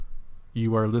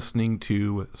You are listening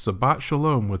to Sabbat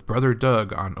Shalom with Brother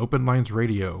Doug on Open Lines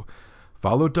Radio.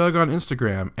 Follow Doug on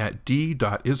Instagram at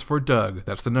d.isfordoug.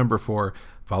 That's the number 4.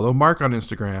 Follow Mark on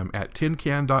Instagram at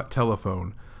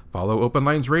tincan.telephone. Follow Open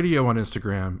Lines Radio on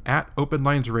Instagram at Open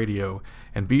Lines Radio.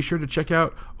 And be sure to check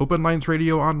out Open Lines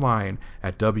Radio online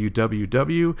at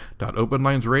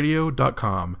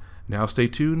www.openlinesradio.com. Now stay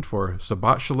tuned for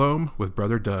Sabbat Shalom with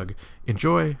Brother Doug.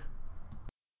 Enjoy!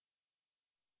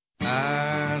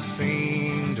 I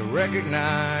seem to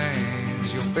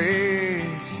recognize your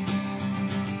face,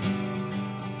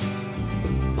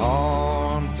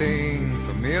 haunting,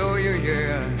 familiar,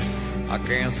 yet I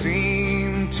can't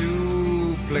seem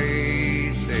to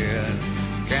place it.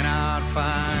 Cannot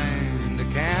find a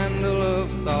candle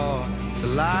of thought to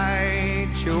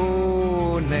light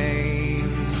your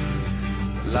name.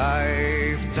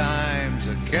 Lifetimes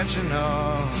are catching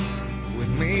up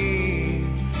with me.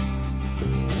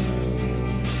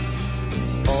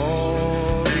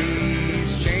 All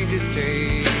these changes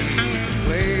take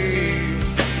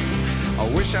place. I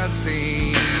wish I'd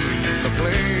seen the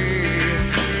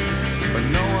place, but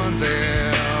no one's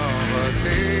ever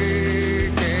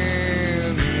taken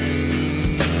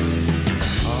me.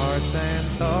 Hearts and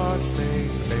thoughts, they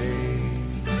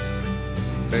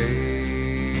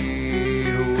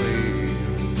fade away.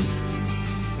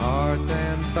 Hearts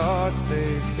and thoughts,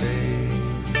 they fade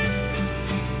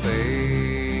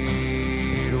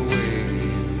away.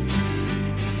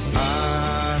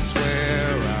 I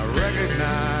swear I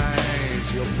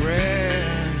recognize your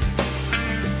breath.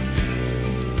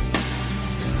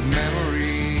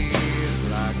 Memories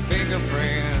like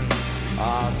fingerprints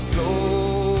are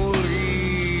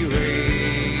slowly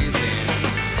erasing.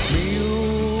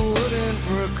 You wouldn't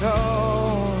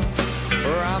recall,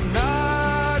 or I'm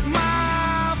not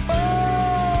my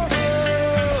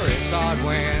father. It's hard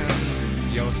when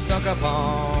you're stuck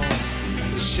upon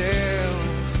the shelf.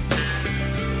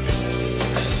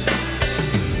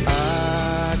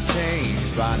 I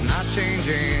changed by not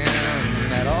changing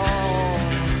at all.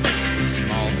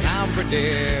 Small town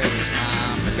predicts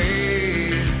my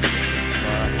fate.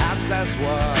 Perhaps that's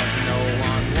what no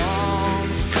one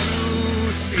wants to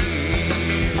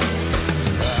see.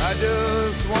 I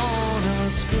just wanna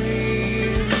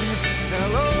scream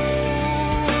hello.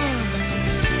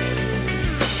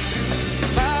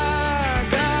 My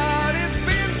God, it's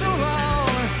been so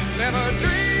long. Never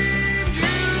dreamed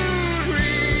you'd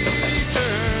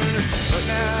return, but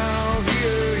now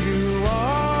here you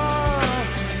are,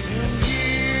 and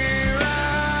here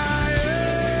I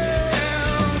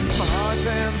am. My heart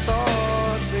and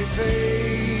thoughts, they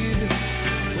fade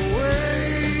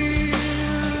away.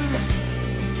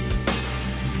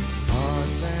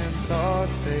 Hearts and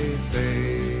thoughts, they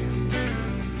fade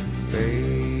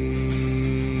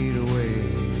away.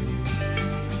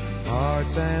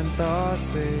 Hearts and thoughts,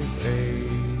 they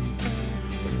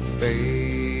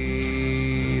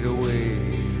fade away.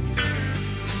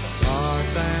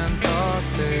 Hearts and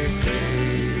thoughts, they fade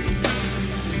away.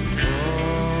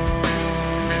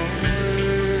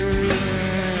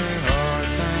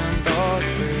 Hearts and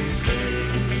thoughts,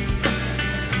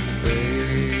 they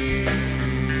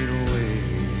fade away.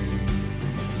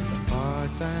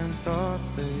 Hearts and thoughts,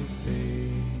 they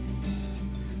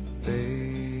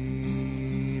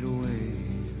fade away.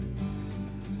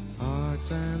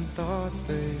 Hearts and thoughts,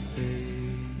 they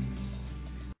fade.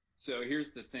 So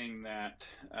here's the thing that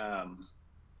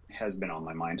has been on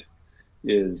my mind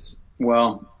is,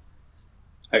 well,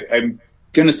 I'm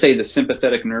going to say the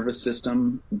sympathetic nervous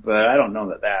system, but I don't know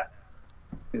that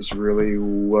is really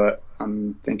what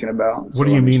I'm thinking about. What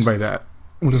do you mean by that?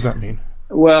 What does that mean?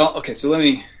 Well, okay, so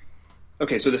the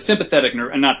sympathetic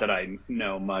nerve, and not that I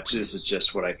know much, this is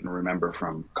just what I can remember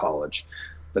from college,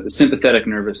 but the sympathetic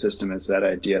nervous system is that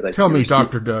idea that... Tell me,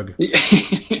 Dr. Doug.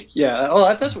 Yeah,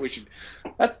 oh, that's what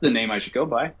that's the name I should go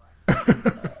by.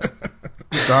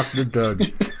 Dr. Doug.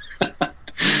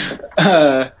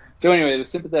 So anyway, the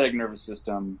sympathetic nervous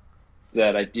system,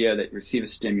 that idea that you receive a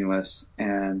stimulus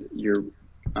and your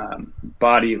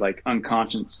body like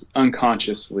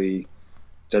unconsciously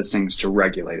does things to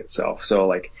regulate itself. So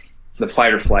like it's the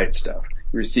fight or flight stuff.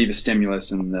 You receive a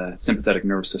stimulus and the sympathetic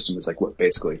nervous system is like what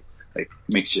basically like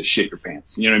makes you shit your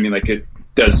pants. You know what I mean? Like it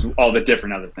does all the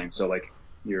different other things. So like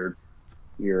your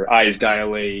eyes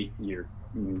dilate, you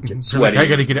get sweaty. Like, I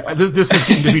gotta get this is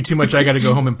getting to be too much. I gotta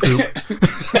go home and poop.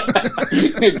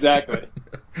 Exactly.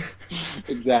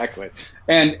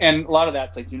 And a lot of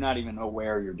that's like you're not even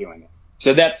aware you're doing it.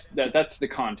 So that's the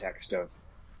context of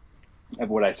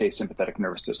what I say sympathetic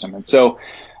nervous system. And so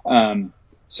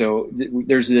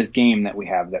there's this game that we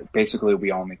have that basically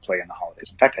we only play in the holidays.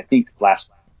 In fact, I think last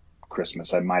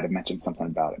Christmas, I might have mentioned something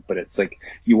about it, but it's like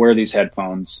you wear these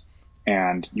headphones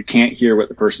and you can't hear what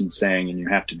the person's saying, and you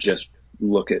have to just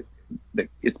look at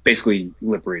it's basically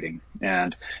lip reading.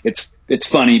 And it's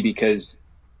funny because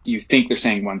you think they're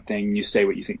saying one thing, you say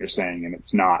what you think they're saying, and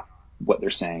it's not what they're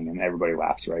saying, and everybody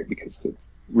laughs, right? Because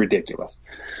it's ridiculous.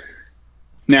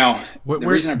 Now, where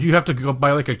do you have to go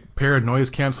buy like a pair of noise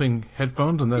canceling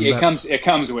headphones, and then it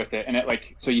comes with it, and it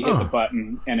like, so you hit the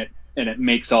button and it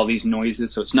makes all these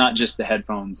noises. So it's not just the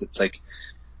headphones. It's like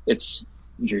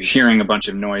you're hearing a bunch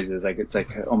of noises. Like it's like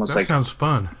almost that sounds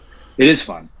fun. It is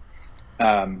fun.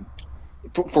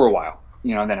 For a while,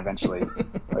 and then eventually,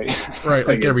 right,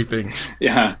 like everything.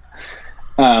 Yeah.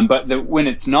 But when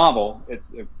it's novel,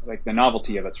 it's like the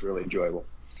novelty of it's really enjoyable.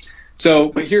 So,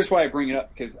 but here's why I bring it up,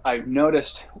 because I've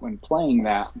noticed when playing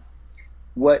that,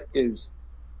 what is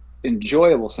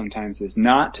enjoyable sometimes is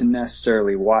not to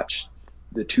necessarily watch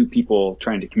the two people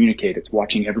trying to communicate. It's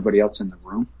watching everybody else in the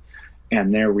room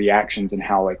and their reactions and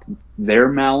how like their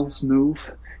mouths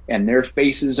move and their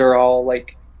faces are all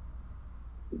like,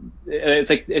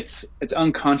 it's like, it's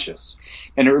unconscious.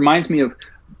 And it reminds me of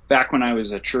back when I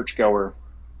was a churchgoer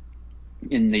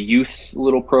in the youth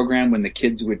little program, when the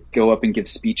kids would go up and give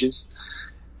speeches.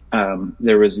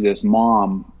 There was this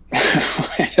mom,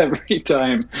 every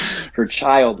time her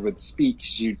child would speak,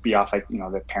 she'd be off, like,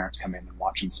 the parents come in and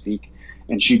watch him speak,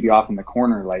 and she'd be off in the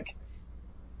corner, like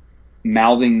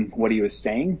mouthing what he was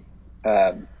saying.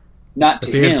 Not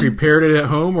to him. They had prepared it at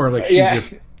home, or like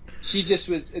she just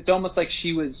was, it's almost like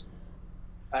she was,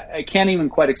 I can't even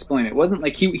quite explain it. It wasn't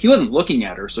like he wasn't looking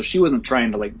at her, so she wasn't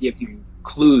trying to like give him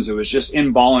clues. It was just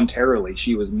involuntarily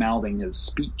she was mouthing his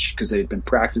speech because they had been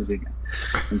practicing it.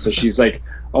 And so she's like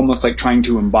almost like trying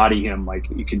to embody him. Like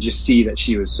you could just see that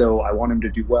she was I want him to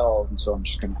do well, and so I'm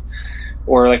just gonna.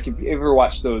 Or like if you ever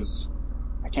watched those,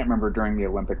 I can't remember, during the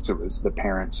Olympics, it was the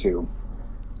parents who,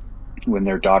 when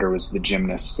their daughter was the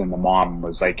gymnast and the mom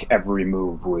was like every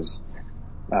move was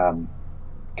kind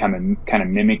of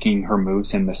mimicking her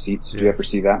moves in the seats. Did you ever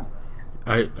see that?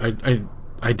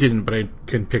 I didn't, but I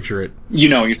can picture it.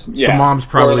 The mom's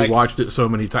probably watched it so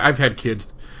many times. I've had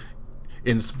kids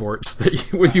in sports that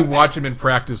when you watch them in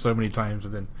practice so many times,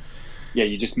 and then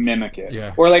you just mimic it.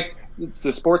 Yeah. Or like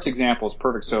the sports example is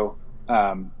perfect. So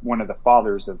one of the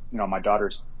fathers of my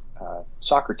daughter's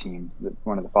soccer team,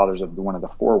 one of the fathers of one of the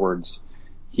forwards,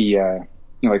 he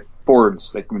like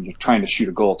forwards, like when you're trying to shoot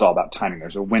a goal, it's all about timing.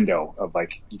 There's a window of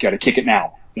like you got to kick it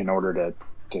now in order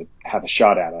to have a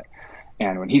shot at it.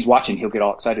 And when he's watching, he'll get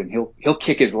all excited and he'll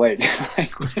kick his leg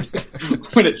like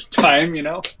when it's time,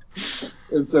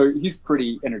 And so he's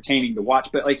pretty entertaining to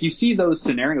watch. But like you see those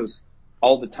scenarios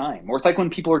all the time. Or it's like when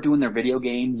people are doing their video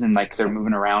games and like they're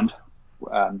moving around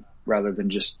rather than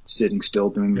just sitting still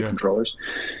doing the controllers.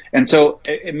 And so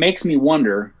it makes me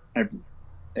wonder,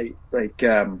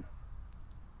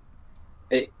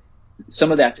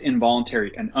 some of that's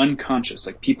involuntary and unconscious.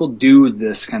 Like people do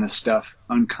this kind of stuff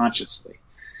unconsciously.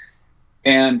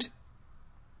 And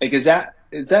like, is that,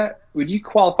 would you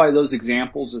qualify those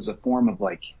examples as a form of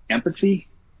like empathy?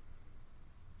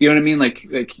 You know what I mean? Like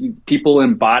people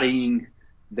embodying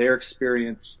their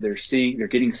experience, they're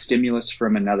getting stimulus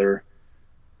from another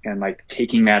and like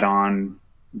taking that on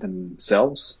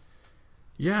themselves.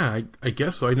 Yeah, I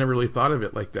guess so. I never really thought of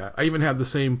it like that. I even had the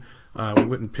same, we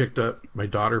went and picked up my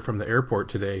daughter from the airport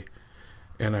today,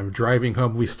 and I'm driving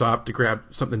home. We stopped to grab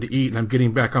something to eat, and I'm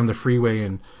getting back on the freeway,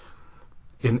 and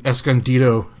in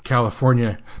Escondido,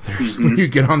 California, when you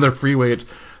get on the freeway, it's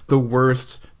the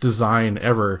worst design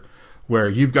ever, where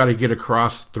you've got to get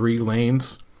across 3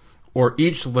 lanes, or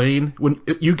each lane, when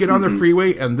you get on the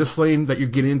freeway and this lane that you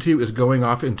get into is going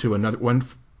off into another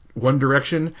one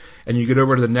direction, and you get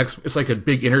over to the next, it's like a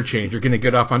big interchange. You're going to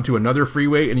get off onto another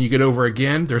freeway, and you get over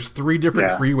again. There's 3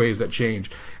 different freeways that change,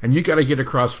 and you got to get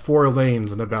across 4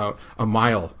 lanes in about a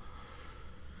mile.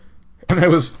 And I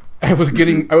was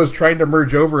trying to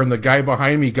merge over, and the guy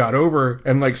behind me got over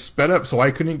and like sped up so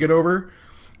I couldn't get over.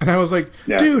 And I was like,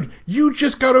 dude, you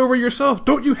just got over yourself.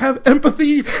 Don't you have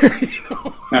empathy?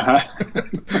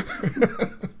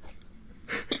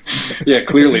 Yeah,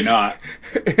 clearly not.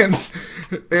 And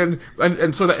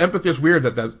so the empathy is weird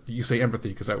that you say empathy,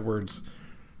 because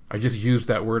I just used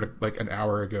that word like an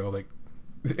hour ago, like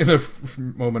in a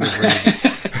moment of rage.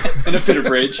 In a fit of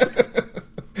rage.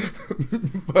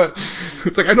 But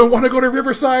it's like, I don't want to go to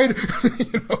Riverside.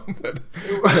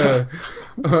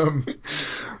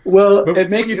 Well, but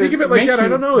it makes, when you think of it like that, I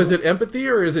don't know. Is it empathy,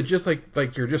 or is it just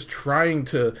like you're just trying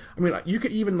to? I mean, you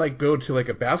could even like go to like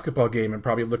a basketball game and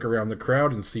probably look around the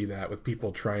crowd and see that, with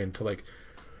people trying to like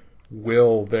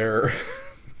will their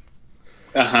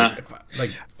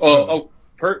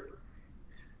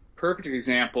perfect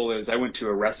example is I went to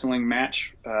a wrestling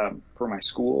match for my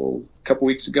school a couple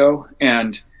weeks ago,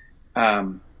 and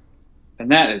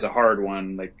that is a hard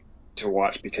one, like, to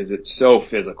watch because it's so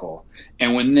physical.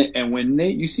 And when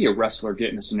you see a wrestler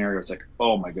get in a scenario, it's like,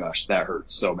 oh my gosh, that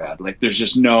hurts so bad. Like, there's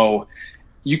just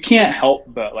you can't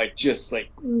help but like just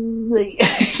like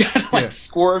kind of like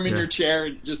squirm in your chair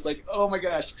and just like, oh my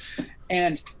gosh.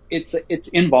 And it's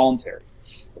involuntary.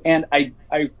 And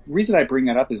reason I bring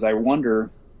that up is I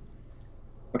wonder,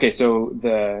 okay, so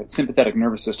the sympathetic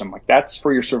nervous system, like, that's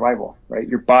for your survival, right?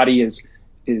 Your body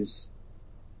is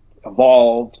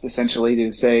evolved essentially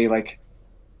to say, like,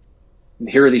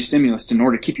 here are these stimulus in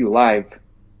order to keep you alive.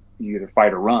 You either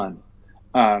fight or run.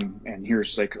 And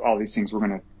here's like all these things we're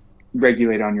going to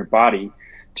regulate on your body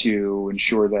to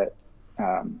ensure that,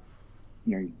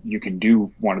 you can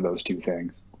do one of those two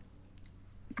things.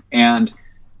 And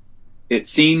it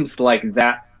seems like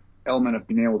that element of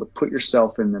being able to put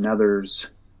yourself in another's,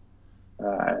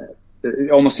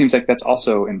 it almost seems like that's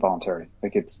also involuntary.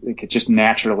 Like, it just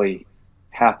naturally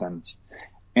happens.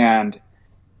 And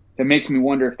it makes me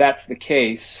wonder if that's the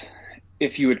case,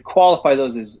 if you would qualify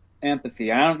those as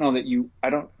empathy. I don't know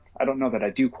that I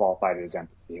do qualify it as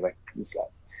empathy. Like,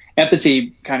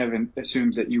 empathy kind of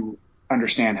assumes that you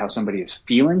understand how somebody is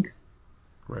feeling.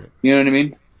 Right. You know what I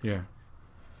mean? Yeah.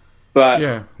 But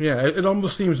yeah. It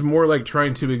almost seems more like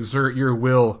trying to exert your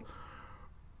will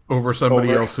over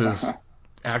somebody else's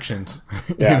actions.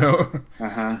 Yeah. You know?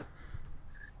 Uh-huh.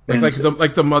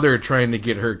 Like the mother trying to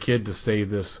get her kid to say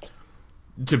this,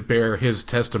 to bear his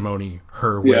testimony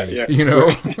her way, you know,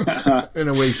 right. in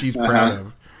a way she's proud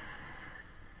of.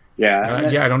 Yeah.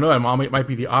 I don't know. It might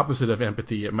be the opposite of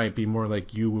empathy. It might be more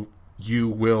like you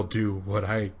will do what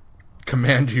I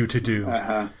command you to do,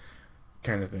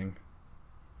 kind of thing.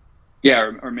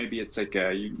 Yeah, or maybe it's like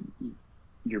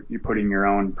you're putting your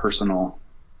own personal.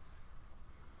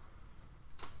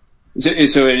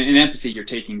 So in empathy, you're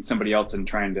taking somebody else and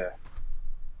trying to.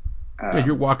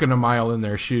 You're walking a mile in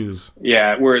their shoes.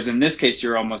 Yeah. Whereas in this case,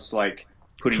 you're almost like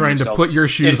trying to put your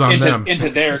shoes on them into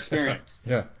their experience.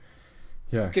 Yeah.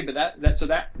 Okay, but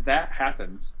that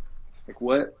happens. Like,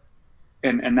 what?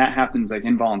 And that happens like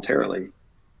involuntarily.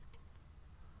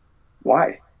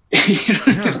 Why?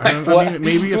 I mean,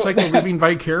 maybe it's like a living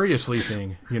vicariously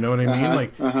thing. You know what I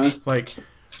mean? Like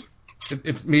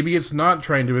it's maybe it's not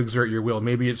trying to exert your will.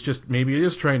 Maybe it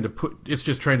is trying to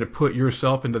put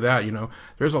yourself into that. You know,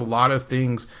 there's a lot of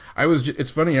things.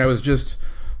 It's funny.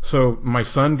 So my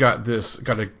son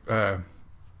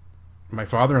my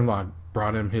father-in-law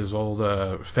brought him his old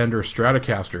Fender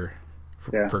Stratocaster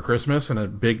for Christmas, and a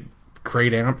big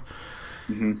crate amp.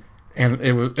 Mm-hmm. And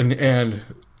it was and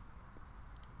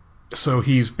so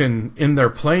he's been in there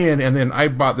playing, and then I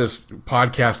bought this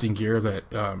podcasting gear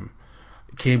that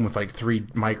came with like 3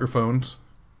 microphones.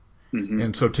 Mm-hmm.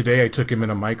 And so today I took him in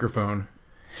a microphone,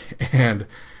 and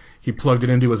he plugged it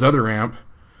into his other amp,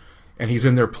 and he's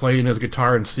in there playing his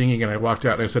guitar and singing. And I walked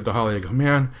out and I said to Holly, I go,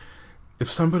 man, if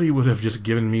somebody would have just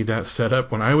given me that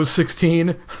setup when I was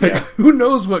 16, like, who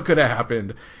knows what could have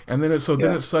happened. And then it's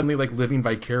suddenly like living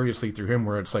vicariously through him,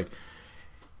 where it's like,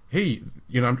 hey,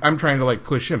 you know, I'm trying to like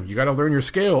push him. You got to learn your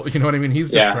scale. You know what I mean?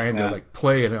 He's just trying to like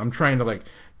play, and I'm trying to like,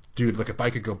 dude, like, if I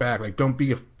could go back, like, don't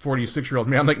be a 46-year-old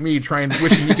man like me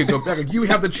wishing you could go back. Like, you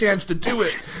have the chance to do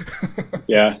it.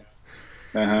 Yeah.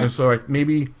 And so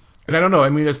and I don't know. I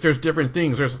mean, there's different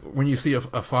things. There's when you see a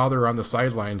father on the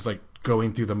sidelines, like,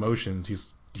 going through the motions,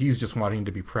 he's just wanting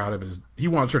to be proud of he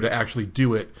wants her to actually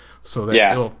do it so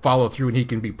that it'll follow through and he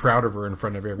can be proud of her in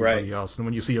front of everybody else. And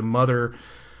when you see a mother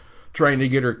trying to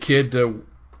get her kid to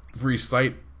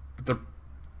recite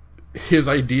his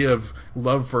idea of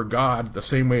love for God the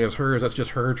same way as hers, that's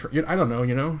just her. I don't know,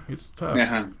 you know, it's tough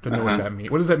to know what that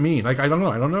means. What does that mean? Like, I don't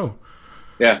know.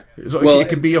 Yeah. So it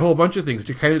could be a whole bunch of things.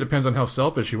 It kind of depends on how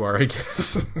selfish you are, I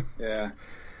guess. Yeah.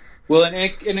 Well, and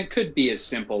it could be as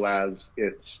simple as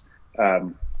it's,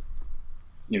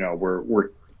 you know,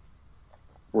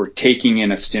 we're taking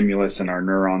in a stimulus and our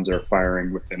neurons are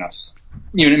firing within us.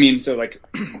 You know what I mean? So like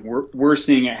we're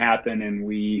seeing it happen, and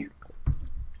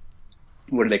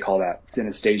what do they call that?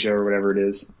 Synesthesia or whatever it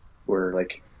is, where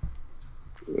like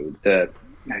I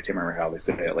can't remember how they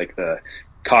say it, like the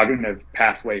cognitive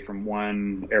pathway from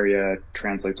one area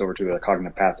translates over to the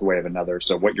cognitive pathway of another.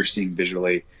 So what you're seeing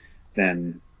visually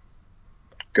then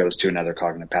goes to another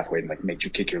cognitive pathway and like makes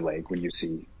you kick your leg when you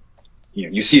see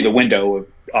the window of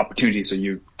opportunity. So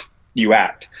you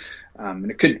act.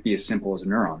 And it could be as simple as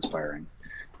neurons firing.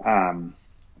 Yeah.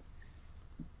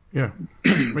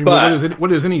 I mean,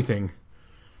 what is anything?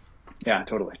 Yeah,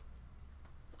 totally.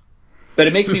 But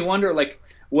it makes me wonder, like,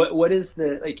 what is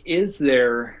is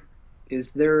there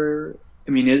is there,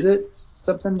 I mean, is it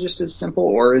something just as simple,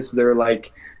 or is there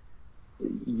like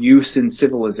use in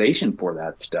civilization for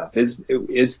that stuff?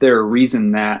 Is there a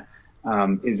reason that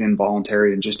is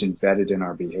involuntary and just embedded in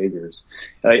our behaviors?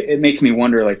 It makes me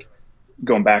wonder, like,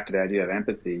 going back to the idea of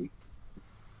empathy.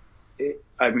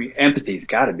 I mean, empathy's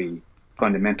got to be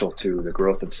fundamental to the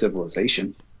growth of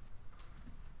civilization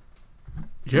in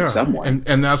Yeah, some way.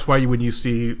 and that's why when you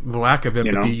see the lack of You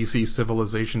empathy, know, you see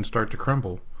civilization start to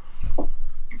crumble.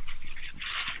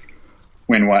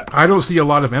 when what? I don't see a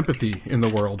lot of empathy in the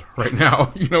world right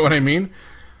now. You know what I mean?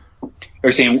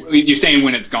 You're saying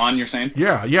when it's gone. You're saying.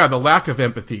 Yeah, the lack of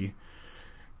empathy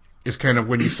is kind of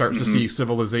when you start to Mm-hmm. see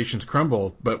civilizations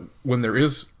crumble. But when there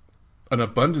is an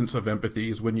abundance of empathy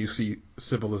is when you see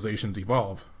civilizations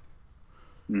evolve.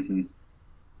 Mm-hmm.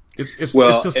 It's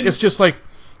Well, just and it's just like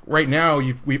right now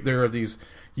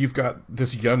you've got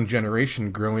this young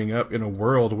generation growing up in a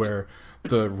world where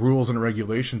the rules and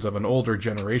regulations of an older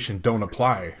generation don't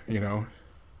apply,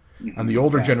 and the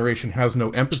older yeah, generation has no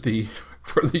empathy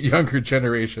for the younger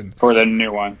generation, for the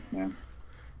new one. Yeah.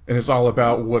 and it's all Yeah.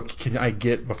 about what can I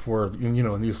get before,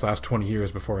 in these last 20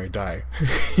 years before I die,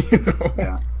 you know.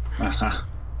 Yeah. Uh-huh.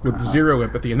 With Uh-huh. zero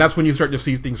empathy, and that's when you start to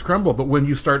see things crumble. But when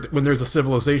there's a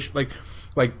civilization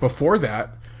like before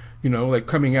that, like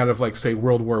coming out of, like, say,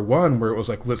 World War I, where it was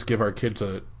like, let's give our kids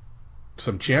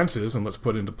some chances and let's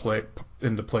put into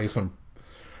play some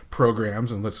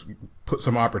programs and let's put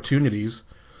some opportunities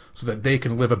so that they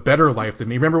can live a better life than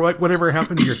me. Remember, like, whatever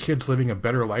happened to your kids living a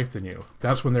better life than you?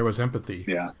 That's when there was empathy.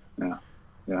 Yeah. Yeah.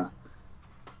 Yeah.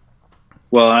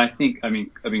 Well, I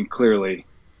mean, clearly,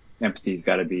 empathy's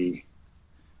got to be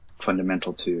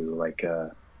fundamental to like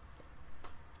a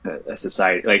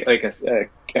society, like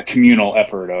a communal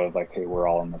effort of like, hey, we're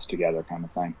all in this together, kind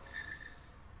of thing.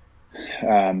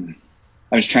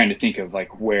 I was trying to think of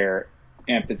like where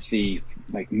empathy,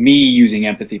 like me using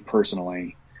empathy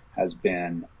personally, has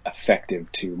been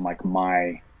effective to like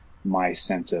my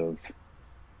sense of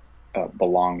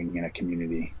belonging in a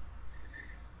community,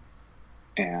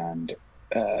 and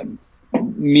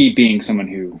me being someone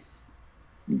who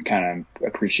kind of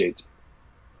appreciates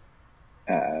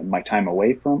my time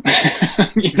away from,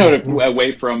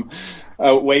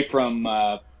 away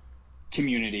from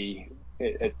community.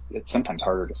 It's sometimes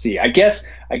harder to see. I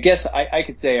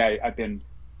could say I've been,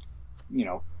 you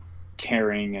know,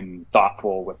 caring and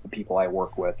thoughtful with the people I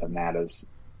work with, and that has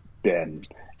been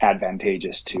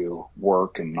advantageous to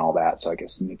work and all that. So I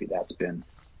guess maybe that's been.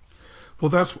 Well,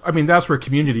 that's where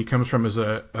community comes from, is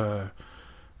um,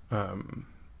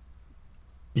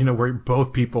 where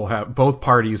both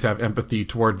parties have empathy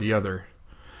toward the other.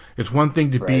 It's one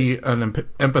thing to Right. be an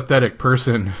empathetic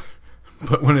person,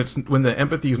 but when the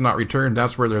empathy is not returned,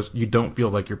 that's where you don't feel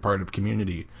like you're part of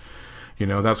community.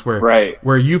 That's where Right.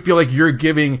 you feel like you're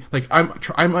giving, like,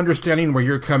 I'm understanding where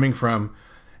you're coming from,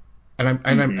 and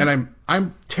Mm-hmm.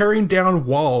 I'm tearing down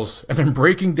walls, and I'm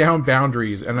breaking down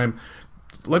boundaries, and I'm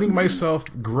letting Mm-hmm. myself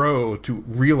grow to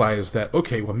realize that,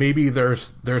 okay, well, maybe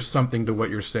there's something to what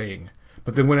you're saying.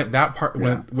 But then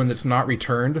Yeah. when it's not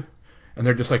returned, and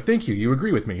they're just like, thank you, you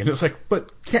agree with me, and it's like,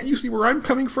 but can't you see where I'm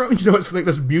coming from? It's like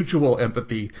this mutual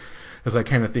empathy, as I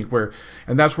kind of think,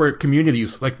 and that's where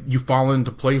communities, like, you fall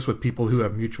into place with people who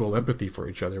have mutual empathy for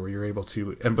each other, where you're able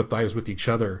to empathize with each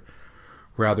other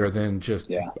rather than just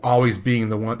Yeah. always being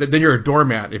the one. Then you're a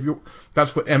doormat.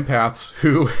 That's what empaths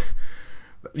who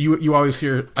you always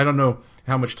hear. I don't know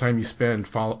how much time you spend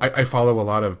I follow a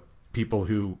lot of people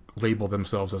who label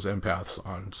themselves as empaths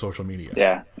on social media,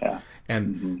 Yeah. Yeah.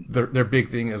 and Mm-hmm. their big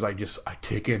thing is, I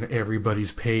take in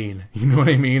everybody's pain. You know what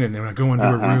I mean? And then I go into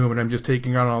a Uh-huh. room and I'm just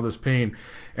taking on all this pain,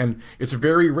 and it's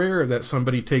very rare that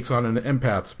somebody takes on an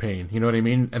empath's pain. You know what I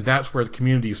mean? And that's where the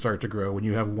communities start to grow, when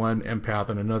you have one empath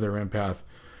and another empath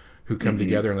who come Mm-hmm.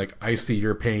 together and, like, I see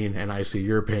your pain and I see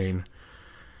your pain,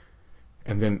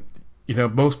 and then,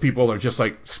 most people are just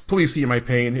like, please see my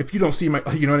pain. If you don't see my,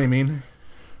 you know what I mean?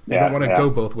 They don't Yeah. want to Yeah. go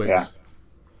both Yeah. ways.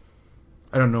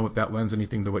 I don't know if that lends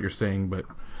anything to what you're saying, but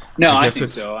No, I I guess think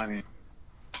it's so. I mean,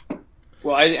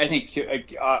 well, I think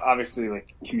obviously,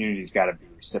 like, community's got to be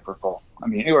reciprocal. I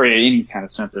mean, or any kind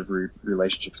of sense of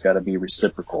relationship's got to be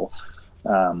reciprocal.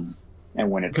 Um,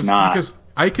 and when it's not, because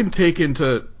I can take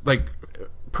into, like,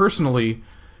 personally,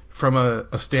 from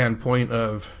a standpoint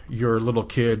of your little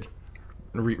kid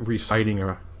reciting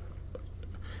I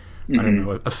don't mm-hmm.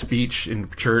 know, a speech in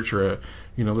church, or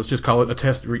let's just call it a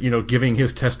test, giving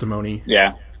his testimony,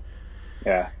 Yeah.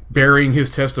 Yeah. bearing his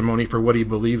testimony for what he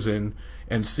believes in,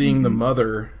 and seeing the Mm-hmm.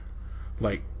 mother,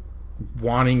 like,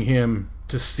 wanting him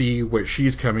to see where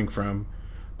she's coming from,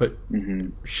 but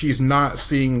she's not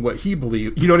seeing what he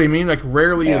believes. You know what I mean? Like,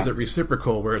 rarely is it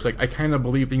reciprocal, where it's like, I kind of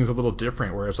believe things a little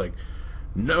different, where it's like,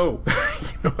 no.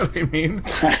 You know what I mean?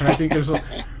 And I think there's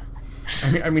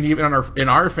I mean, even in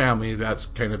our family, that's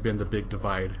kind of been the big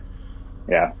divide.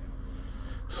 Yeah.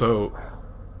 So,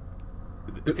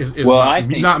 is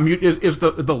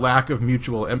the lack of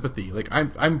mutual empathy. Like,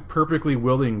 I'm perfectly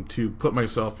willing to put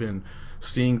myself in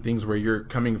seeing things where you're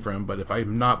coming from, but if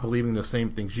I'm not believing the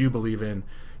same things you believe in,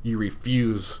 you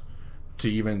refuse to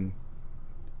even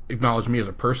acknowledge me as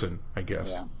a person, I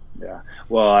guess. Yeah. Yeah.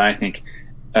 Well, I think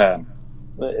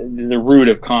the root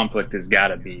of conflict has got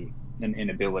to be an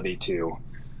inability to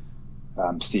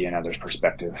see another's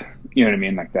perspective. You know what I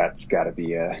mean? Like, that's got to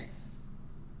be a.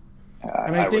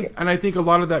 And I think a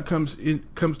lot of that comes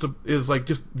to is like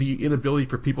just the inability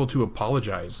for people to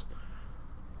apologize.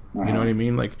 You know what I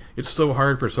mean? Like, it's so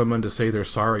hard for someone to say they're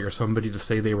sorry, or somebody to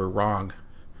say they were wrong.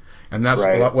 And that's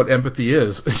a lot what empathy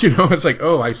is. You know, it's like,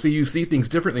 oh, I see you see things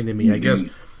differently than me. I guess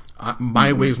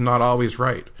my way's not always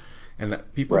right. And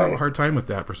people have a hard time with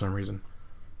that for some reason.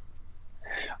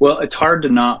 Well, it's hard to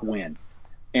not win.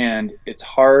 And it's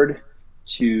hard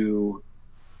to,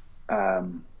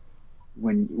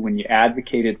 when you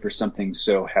advocated for something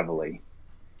so heavily,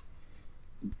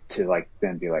 to like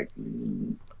then be like,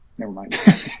 never mind.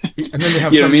 And then to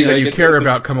have somebody that you care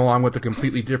about come along with a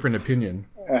completely different opinion.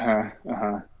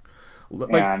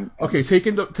 Like, okay, take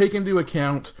into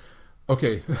account.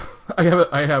 Okay, I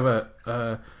have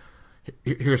a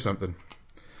here's something.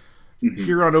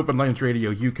 Here on Open Lines Radio,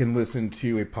 you can listen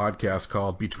to a podcast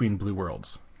called Between Blue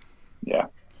Worlds. Yeah.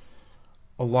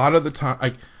 A lot of the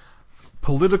time,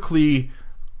 politically,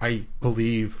 I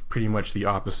believe pretty much the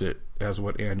opposite as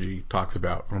what Angie talks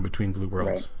about on Between Blue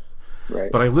Worlds.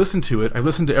 Right. But I listen to it. I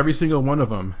listen to every single one of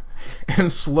them.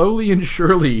 And slowly and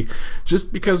surely,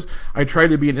 just because I try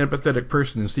to be an empathetic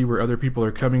person and see where other people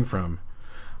are coming from,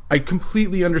 I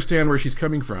completely understand where she's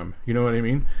coming from. You know what I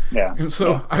mean? Yeah. And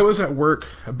so I was at work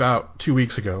about 2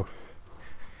 weeks ago.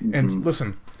 And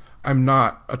listen, I'm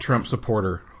not a Trump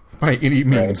supporter by any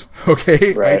means.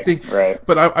 Okay? I think,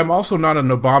 but I'm also not an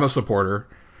Obama supporter.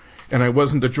 And I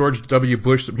wasn't a George W.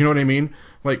 Bush. You know what I mean?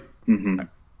 Like,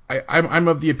 I'm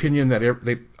of the opinion that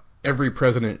every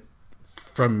president,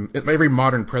 every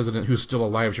modern president who's still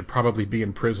alive, should probably be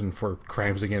in prison for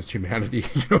crimes against humanity.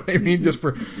 You know what I mean?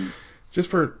 Just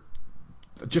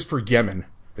for Yemen,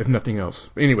 if nothing else.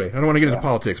 Anyway, I don't want to get into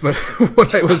politics, but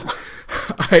what I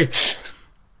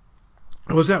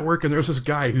was at work, and there was this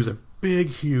guy who's a big,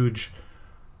 huge,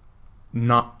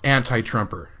 not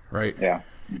anti-Trumper, right? Yeah.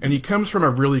 And he comes from a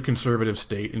really conservative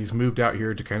state, and he's moved out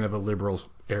here to kind of a liberal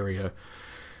area.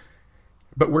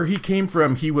 But where he came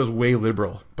from, he was way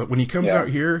liberal. But when he comes out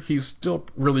here, he's still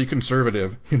really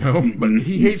conservative, you know? But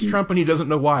he hates Trump, and he doesn't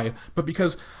know why. But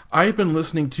because I've been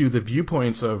listening to the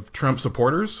viewpoints of Trump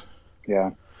supporters,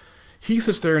 he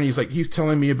sits there and he's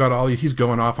telling me about he's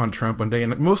going off on Trump one day,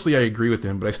 and mostly I agree with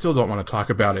him, but I still don't want to talk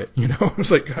about it, you know?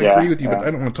 It's like, I agree with you, but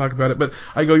I don't want to talk about it. But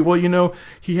I go, well, you know,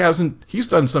 he's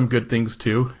done some good things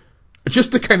too,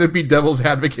 just to kind of be devil's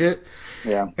advocate.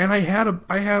 Yeah. And I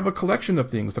have a collection of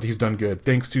things that he's done good,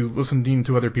 thanks to listening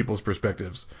to other people's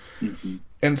perspectives.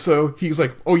 And so he's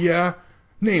like, oh yeah,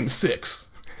 name 6.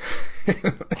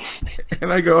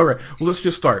 And I go, all right, well, let's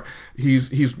just start.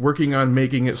 He's working on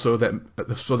making it so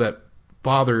that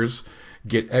fathers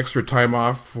get extra time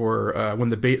off for when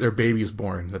their baby's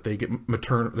born, that they get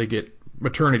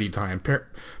maternity time.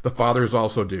 The fathers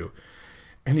also do.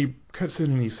 And he cuts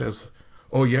in and he says,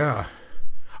 oh yeah,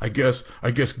 I guess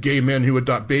gay men who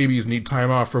adopt babies need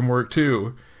time off from work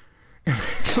too. And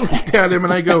I looked at him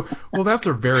and I go, well, that's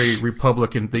a very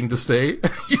Republican thing to say.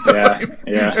 You know?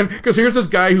 And because here's this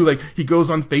guy who he goes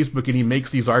on Facebook and he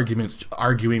makes these arguments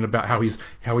arguing about how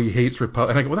he hates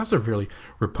Republicans. And I go, well, that's a really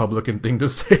Republican thing to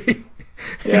say.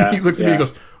 And he looks at me and he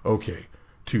goes, okay,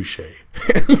 touche.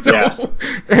 You know?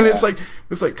 And it's like,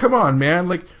 come on, man.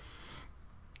 Like,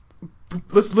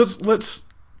 let's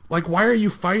why are you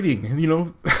fighting? You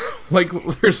know, like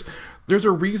there's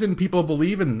a reason people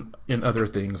believe in other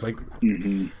things. Like,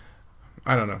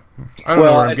 I don't know. I don't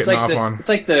know where I'm getting off on. It's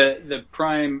like the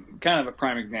prime, kind of a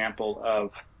prime example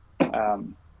of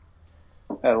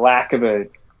a lack of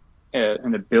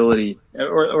an ability,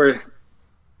 or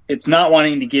it's not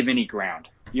wanting to give any ground.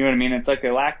 You know what I mean? It's like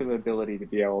a lack of ability to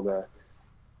be able to.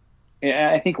 And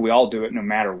I think we all do it, no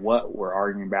matter what we're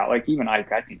arguing about. Like, even I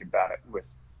think about it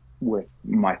with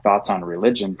my thoughts on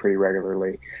religion pretty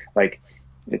regularly. Like,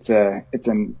 it's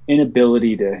an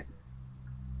inability to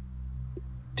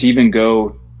even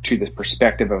go to the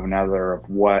perspective of another, of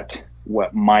what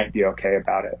might be okay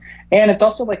about it. And it's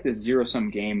also like this zero-sum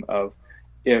game of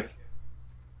if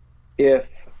if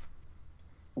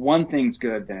one thing's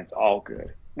good, then it's all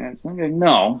good. And it's like,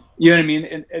 no, you know what I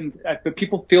mean? But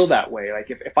people feel that way. Like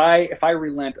if I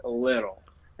relent a little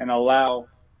and allow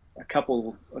a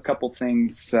couple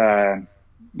things, that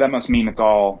must mean it's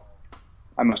all,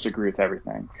 I must agree with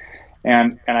everything.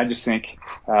 And I just think,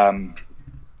 I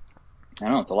don't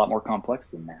know, it's a lot more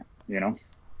complex than that, you know?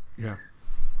 Yeah.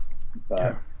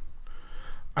 But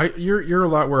You're a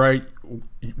lot where I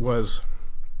was.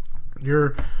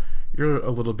 You're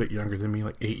a little bit younger than me,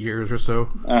 like 8 years or so.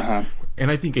 uh-huh. And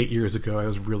I think 8 years ago I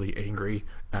was really angry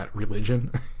at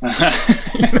religion.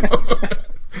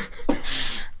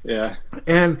 Yeah.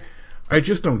 And I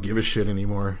just don't give a shit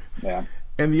anymore. Yeah.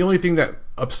 And the only thing that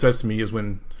upsets me is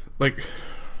when, like,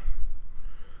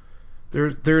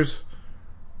 there's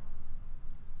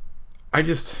I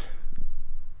just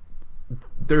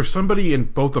there's somebody in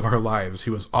both of our lives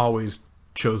who has always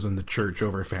chosen the church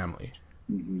over family.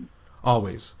 Mm-hmm.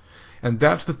 Always. And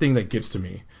that's the thing that gets to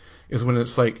me, is when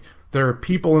it's like there are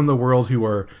people in the world who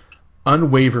are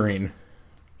unwavering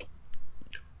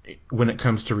when it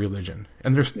comes to religion.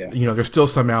 And there's still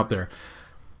some out there.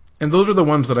 And those are the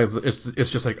ones that it's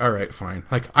just like, all right, fine.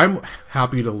 Like, I'm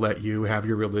happy to let you have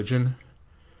your religion,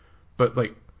 but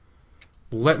like,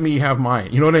 let me have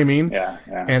mine. You know what I mean? Yeah.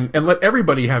 Yeah. And let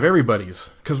everybody have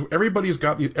everybody's, because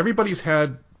everybody's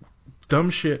had dumb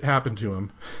shit happen to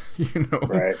them,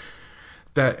 Right.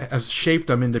 that has shaped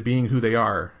them into being who they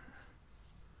are.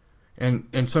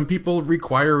 And some people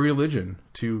require religion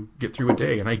to get through a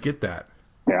day, and I get that.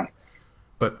 Yeah.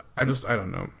 But I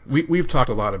don't know. We've talked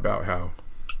a lot about how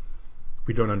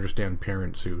we don't understand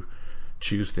parents who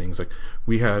choose things. Like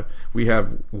we have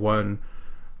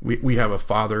a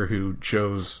father who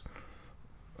chose,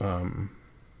 I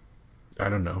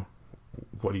don't know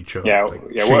what he chose. Yeah. Like,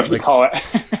 Yeah. What do you call it?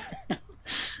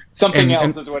 Something else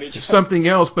and is what he chose. something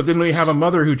else, but then we have a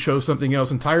mother who chose something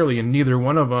else entirely, and neither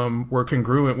one of them were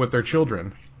congruent with their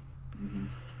children, Mm-hmm.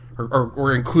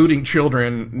 or including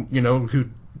children, who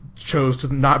chose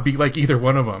to not be like either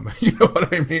one of them. You know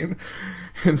what I mean?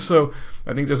 And so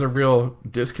I think there's a real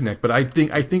disconnect. But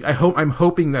I'm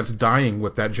hoping that's dying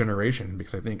with that generation,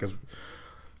 because I think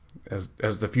as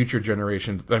the future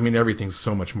generation, I mean, everything's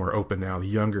so much more open now. The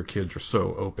younger kids are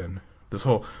so open.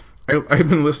 I've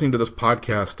been listening to this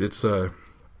podcast.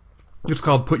 It's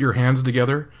called Put Your Hands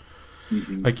Together.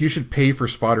 Mm-hmm. Like, you should pay for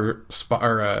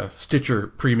Stitcher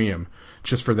Premium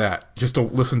just for that, just to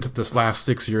listen to this last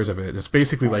 6 years of it. It's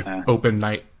basically like open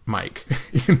night mic,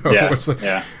 Yeah. It's like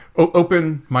Yeah.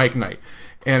 open mic night,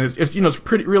 and it's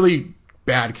pretty really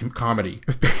bad comedy.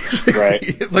 Basically, Right.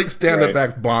 it's like stand-up Right.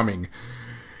 act bombing.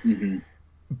 Mm-hmm.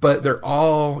 But they're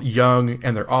all young,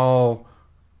 and they're all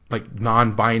like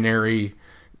non-binary.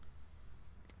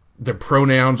 The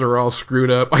pronouns are all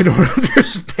screwed up. I don't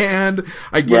understand.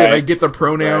 I get it. I get the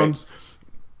pronouns. Right.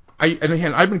 And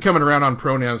again, I've been coming around on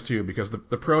pronouns too, because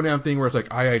the pronoun thing where it's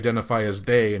like I identify as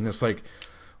they, and it's like,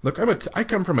 look, I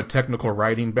come from a technical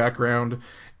writing background,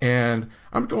 and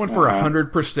I'm going for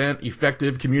 100%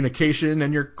 effective communication,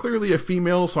 and you're clearly a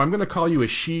female, so I'm going to call you a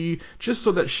she, just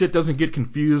so that shit doesn't get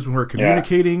confused when we're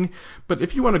communicating. Yeah. But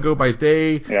if you want to go by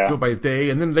they, go by they,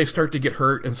 and then they start to get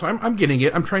hurt, and so I'm getting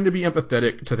it. I'm trying to be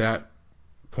empathetic to that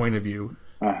point of view.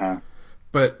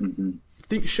 But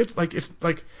think shit's like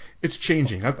it's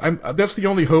changing. That's the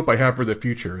only hope I have for the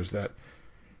future, is that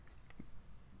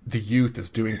the youth is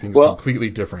doing things completely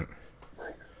different.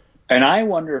 And I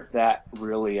wonder if that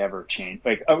really ever changed.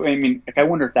 Like, I mean, I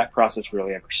wonder if that process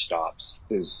really ever stops,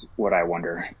 is what I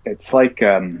wonder. It's like,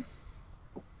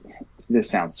 this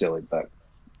sounds silly, but,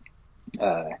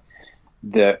 I'm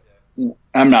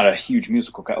not a huge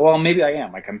musical guy. Well, maybe I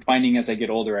am. Like, I'm finding as I get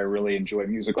older, I really enjoy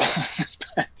musicals.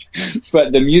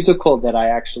 But the musical that I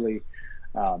actually,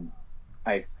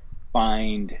 I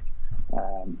find,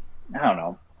 I don't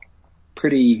know,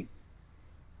 pretty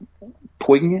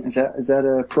poignant. Is that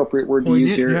an appropriate word to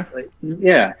use here?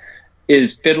 Yeah.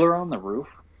 Is Fiddler on the Roof.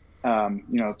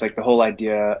 It's like the whole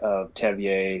idea of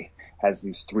Tevye has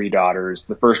these 3 daughters.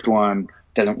 The first one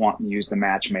doesn't want to use the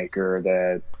matchmaker.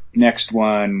 The next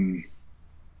one,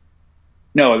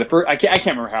 I can't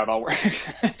remember how it all works.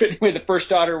 But anyway, the first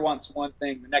daughter wants one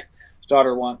thing. The next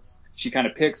daughter she kind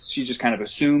of picks. She just kind of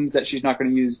assumes that she's not going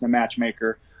to use the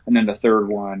matchmaker. And then the third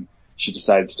one, she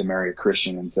decides to marry a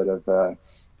Christian instead of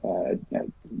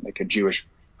like a Jewish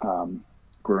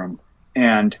groom.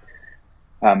 And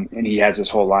he has this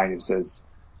whole line. He says,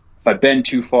 if I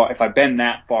bend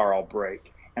that far, I'll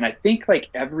break. And I think like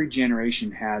every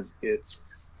generation has its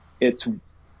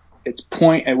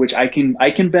point at which I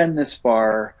can bend this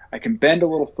far. I can bend a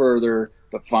little further,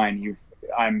 but fine.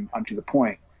 I'm to the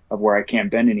point. of where I can't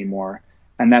bend anymore.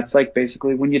 And that's like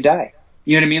basically when you die.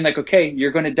 You know what I mean? Like, okay,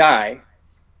 you're going to die,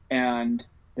 and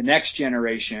the next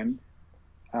generation,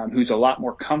 who's a lot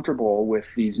more comfortable with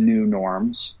these new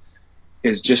norms,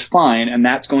 is just fine, and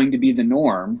that's going to be the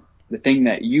norm. The thing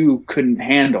that you couldn't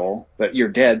handle, but you're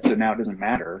dead, so now it doesn't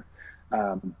matter.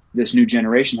 This new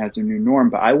generation has their new norm,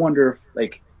 but I wonder if,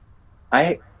 like,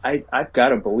 I've got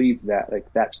to believe that,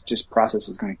 like, that's just process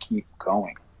is going to keep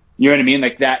going. You know what I mean?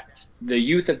 Like that, the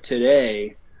youth of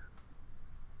today,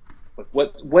 like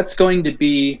what is going to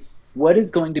be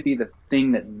the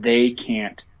thing that they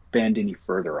can't bend any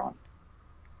further on?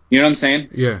 You know what I'm saying?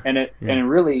 Yeah. And it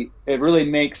really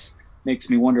makes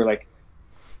me wonder, like,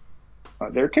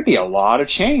 there could be a lot of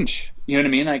change. You know what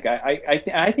I mean? Like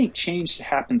I think change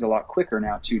happens a lot quicker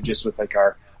now too, just with like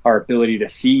our ability to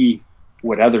see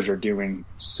what others are doing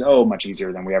so much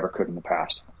easier than we ever could in the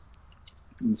past.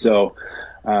 And so,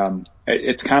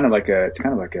 it's kind of like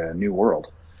a new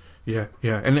world. Yeah.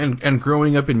 And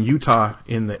growing up in Utah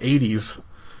in the 80s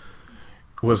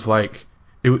was like,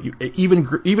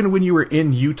 even when you were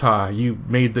in Utah, you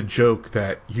made the joke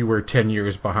that you were 10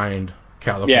 years behind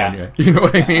California. Yeah. You know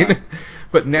what I mean?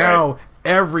 But now Right.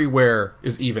 everywhere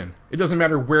is even. It doesn't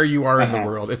matter where you are in the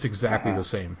world. It's exactly the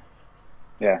same.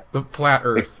 Yeah. The flat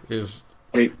Earth is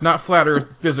not flat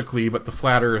Earth physically, but the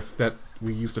flat Earth that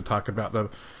we used to talk about, the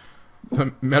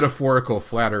metaphorical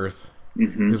flat Earth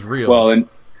is real. Well,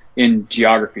 in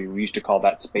geography, we used to call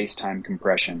that space-time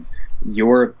compression.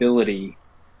 Your ability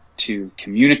to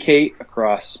communicate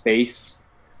across space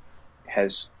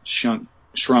has shrunk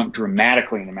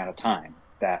dramatically in the amount of time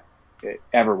that it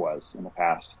ever was in the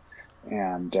past,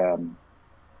 and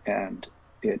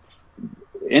it's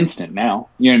instant now.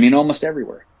 You know what I mean? Almost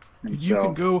everywhere. And You can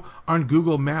so go on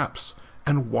Google Maps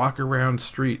and walk around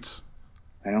streets.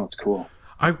 I know it's cool.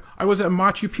 I was at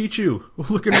Machu Picchu,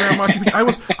 looking around Machu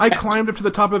Picchu. I climbed up to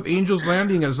the top of Angel's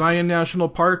Landing at Zion National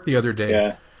Park the other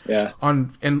day. Yeah.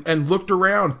 And looked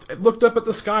around, looked up at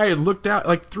the sky, and looked out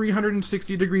like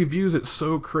 360-degree views. It's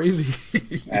so crazy.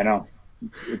 I know.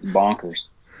 It's bonkers.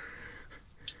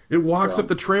 It walks up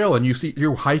the trail, and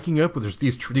you're hiking up. There's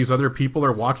these other people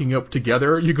are walking up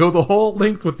together. You go the whole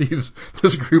length with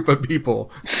this group of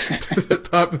people to the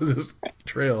top of this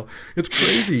trail. It's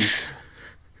crazy.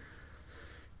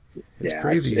 It's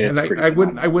crazy. It's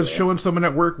and I was showing someone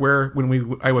at work where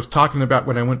I was talking about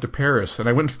when I went to Paris, and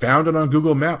I went and found it on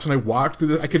Google Maps, and I walked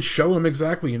through I could show them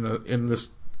exactly in this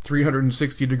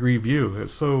 360-degree view.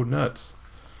 It's so nuts.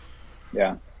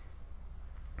 Yeah.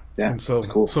 Yeah. And so it's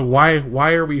cool. So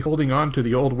why are we holding on to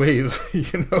the old ways?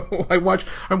 It's been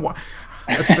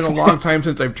a long time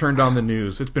since I've turned on the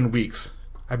news. It's been weeks.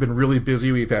 I've been really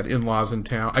busy. We've had in-laws in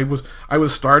town. I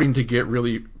was starting to get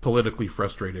really politically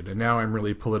frustrated, and now I'm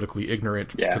really politically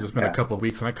ignorant because it's been a couple of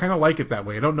weeks, and I kind of like it that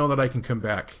way. I don't know that I can come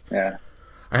back. Yeah.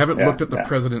 I haven't looked at the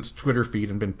president's Twitter feed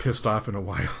and been pissed off in a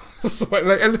while.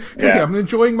 Hey, I'm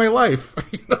enjoying my life,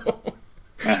 you know.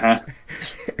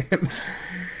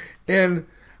 And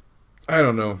I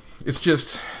don't know. It's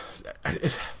just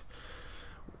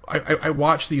I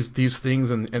watch these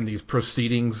things and these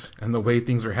proceedings and the way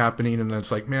things are happening, and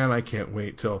it's like, man, I can't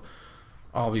wait till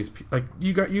all these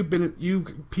you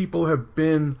people have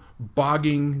been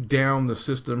bogging down the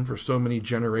system for so many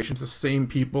generations. The same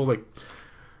people, like,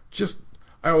 just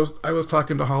I was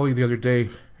talking to Holly the other day.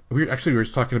 We were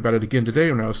just talking about it again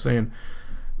today when I was saying,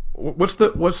 you're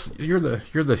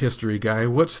the history guy.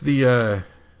 What's the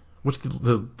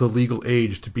legal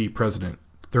age to be president?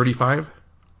 35?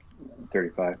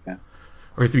 35, yeah. Or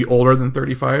you have to be older than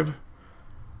 35?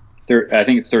 I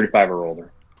think it's 35 or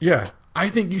older. Yeah, I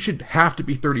think you should have to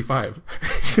be 35.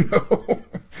 You know,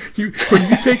 when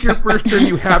you take your first term,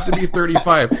 you have to be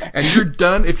 35, and you're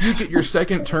done. If you get your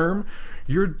second term,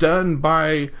 you're done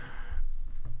by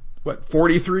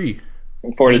 43.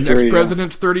 43. The next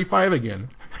president's 35 again.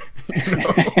 You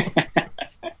know?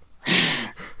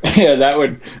 Yeah, that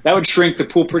would shrink the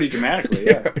pool pretty dramatically.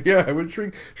 Yeah, it would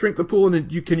shrink the pool,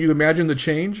 and can you imagine the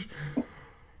change? Can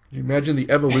you imagine the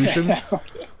evolution?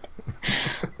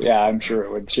 Yeah, I'm sure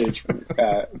it would change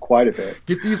quite a bit.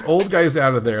 Get these old guys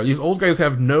out of there. These old guys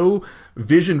have no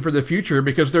vision for the future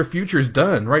because their future's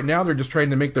done. Right now, they're just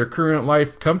trying to make their current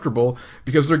life comfortable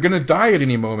because they're going to die at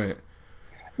any moment.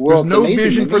 Well, there's no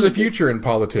vision for the future in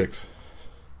politics.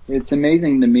 It's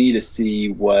amazing to me to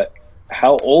see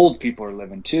how old people are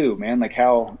living too, man. Like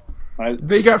how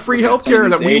they got free health care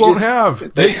that we won't have.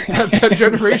 That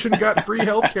generation got free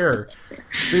health care.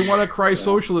 They want to cry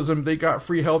socialism. They got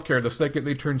free health care the second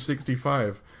they turned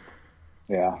 65.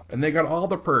 Yeah. And they got all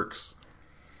the perks.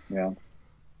 Yeah.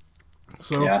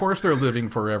 So of course they're living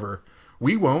forever.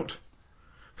 We won't.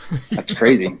 That's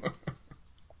crazy.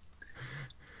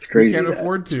 It's We crazy. can't that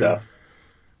afford to. stuff.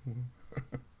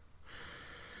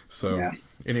 So Yeah.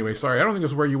 anyway, sorry, I don't think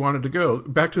it's where you wanted to go.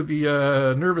 Back to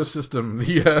the nervous system.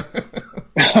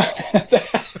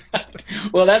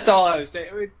 Well, that's all I was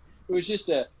saying. It was just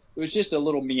a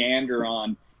little meander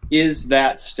on, is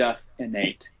that stuff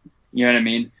innate? You know what I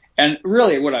mean? And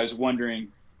really, what I was wondering,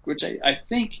 which I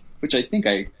think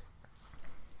I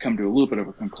come to a little bit of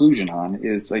a conclusion on,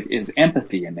 is like, is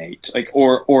empathy innate? Like,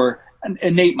 or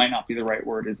innate might not be the right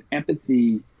word. Is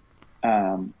empathy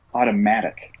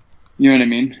automatic? You know what I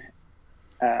mean?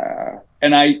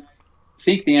 And I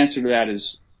think the answer to that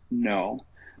is no,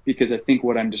 because I think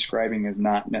what I'm describing is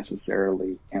not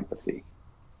necessarily empathy.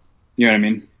 You know what I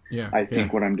mean? Yeah. I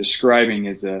think what I'm describing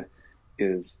is an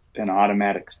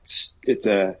automatic, it's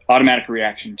a automatic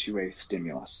reaction to a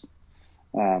stimulus.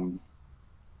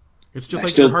 It's just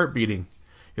like your heart beating.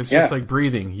 It's just like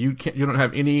breathing. You don't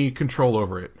have any control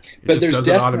over it. It just does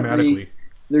it automatically.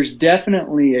 There's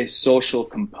definitely a social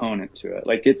component to it.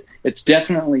 Like it's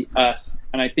definitely us.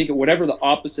 And I think whatever the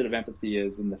opposite of empathy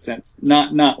is, in the sense,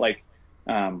 not like,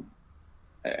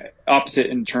 opposite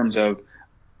in terms of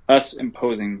us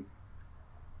imposing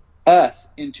us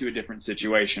into a different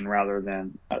situation rather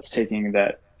than us taking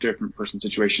that different person's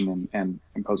situation and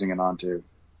imposing it onto,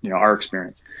 our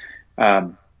experience.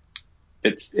 We're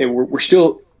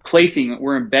still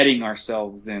we're embedding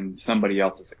ourselves in somebody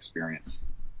else's experience.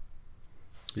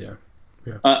 Yeah.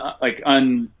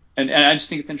 And I just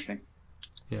think it's interesting.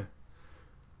 Yeah.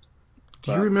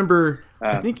 Do you remember?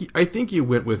 I think you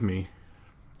went with me.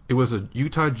 It was a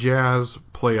Utah Jazz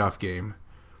playoff game.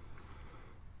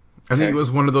 I think it was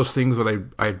one of those things that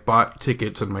I bought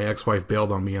tickets and my ex-wife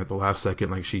bailed on me at the last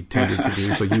second, like she tended to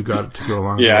do. So you got to go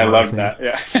along. Yeah, I love that.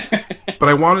 Yeah. But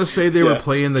I want to say they were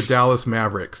playing the Dallas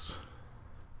Mavericks.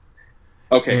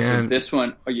 Okay, so this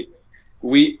one,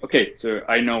 so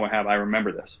I know what happened. I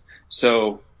remember this.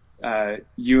 So,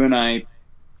 you and I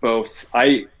both,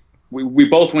 we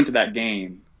both went to that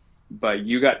game, but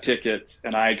you got tickets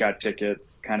and I got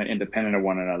tickets kind of independent of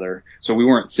one another. So we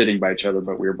weren't sitting by each other,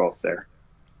 but we were both there.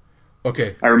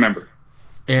 Okay. I remember.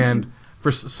 And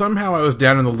somehow I was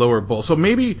down in the lower bowl. So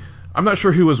maybe, I'm not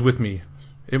sure who was with me.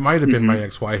 It might have been my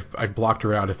ex-wife. I blocked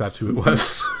her out if that's who it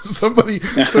was. Some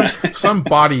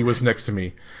body was next to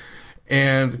me.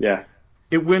 And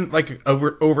it went like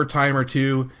overtime or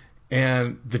two,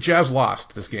 and the Jazz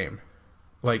lost this game.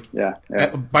 Like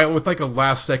with like a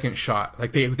last second shot.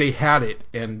 Like they had it,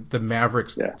 and the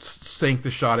Mavericks sank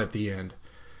the shot at the end.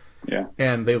 Yeah.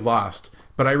 And they lost.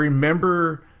 But I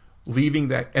remember leaving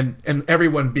that and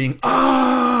everyone being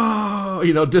so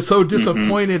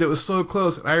disappointed. It was so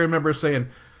close. And I remember saying,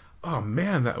 "Oh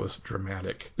man, that was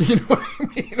dramatic." You know what I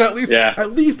mean? At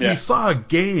least we saw a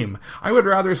game. I would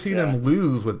rather see them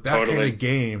lose with that kind of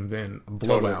game than a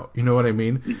blowout. You know what I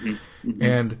mean?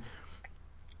 And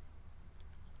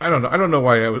I don't know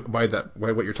why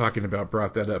what you're talking about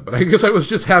brought that up, but I guess I was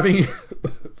just having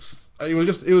it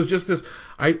was just this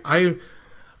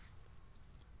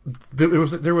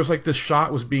there was like this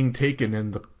shot was being taken,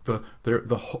 and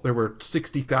there were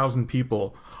 60,000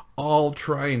 people all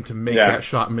trying to make that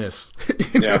shot miss.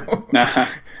 You know?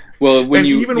 Well, when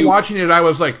even watching it, I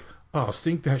was like, "Oh,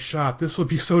 sink that shot! This will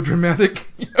be so dramatic."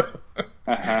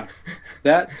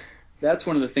 That's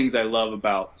one of the things I love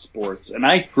about sports, and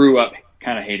I grew up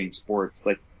kind of hating sports,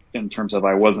 like in terms of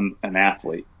I wasn't an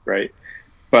athlete, right?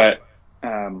 But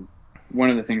one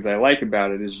of the things I like about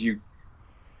it is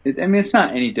it's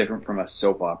not any different from a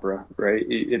soap opera, right?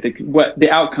 What the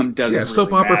outcome doesn't really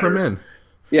soap opera matter. for men.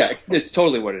 Yeah, it's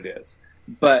totally what it is.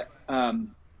 But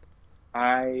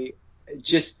I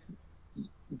just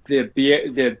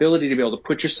the ability to be able to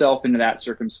put yourself into that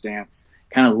circumstance,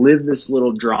 kind of live this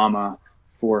little drama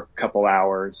for a couple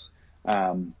hours,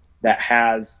 that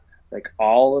has like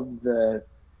all of the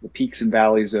peaks and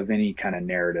valleys of any kind of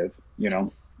narrative,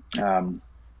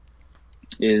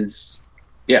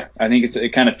 I think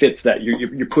it kind of fits that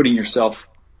you're putting yourself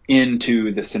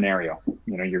into the scenario.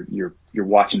 You're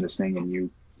watching this thing and you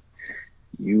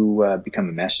become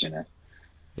enmeshed in it.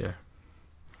 Yeah.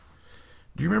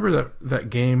 Do you remember that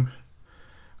game?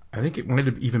 I think it might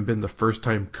have even been the first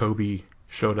time Kobe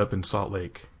showed up in Salt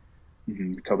Lake.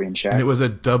 Mm-hmm. Kobe and Shaq. And it was a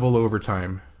double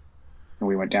overtime. And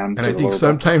we went down. And I think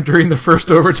sometime during the first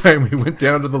overtime, we went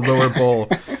down to the lower bowl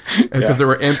because there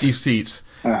were empty seats.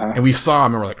 And we saw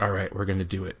them and we're like, all right, we're going to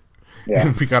do it. Yeah.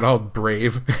 And we got all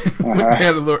brave.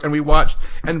 And we watched.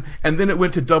 And then it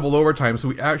went to double overtime. So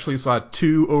we actually saw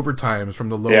 2 overtimes from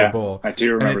the lower bowl. I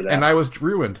do remember that. And I was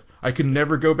ruined. I could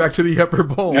never go back to the upper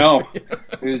bowl. No.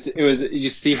 It was you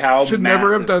see how should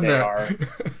never have done that. Are.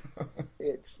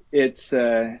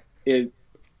 it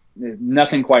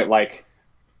nothing quite like,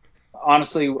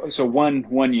 honestly. So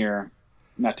one year,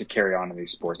 not to carry on to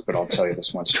these sports, but I'll tell you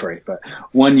this one story. But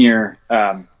one year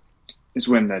is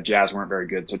when the Jazz weren't very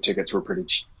good, so tickets were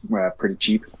pretty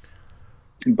cheap.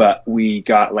 But we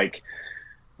got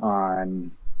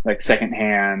on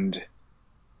secondhand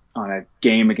on a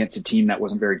game against a team that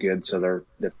wasn't very good, so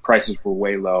the prices were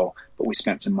way low. But we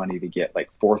spent some money to get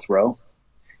fourth row,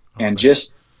 and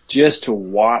just to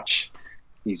watch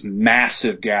these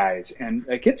massive guys, and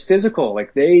it's physical.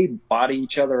 They body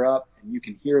each other up, and you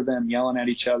can hear them yelling at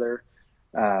each other.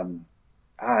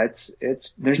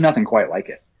 It's there's nothing quite like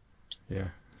it. Yeah.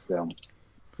 So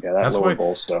that lower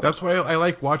bowl stuff. That's why I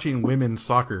like watching women's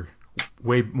soccer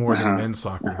way more than men's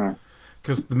soccer.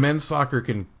 Because the men's soccer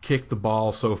can kick the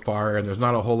ball so far, and there's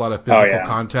not a whole lot of physical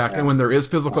contact. And when there is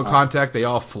physical contact, they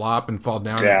all flop and fall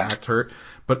down and act hurt.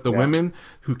 But the women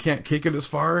who can't kick it as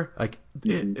far,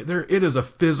 it is a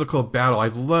physical battle. I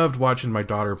loved watching my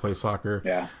daughter play soccer.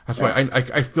 Yeah. That's why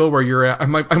I feel where you're at.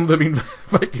 I'm living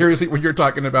vicariously when you're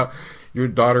talking about your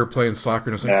daughter playing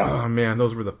soccer, and it's oh man,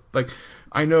 those were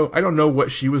I don't know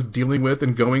what she was dealing with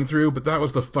and going through, but that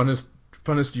was the funnest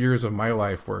years of my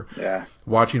life were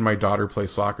watching my daughter play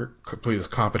this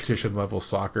competition level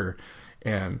soccer.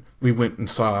 And we went and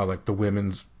saw the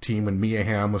women's team when Mia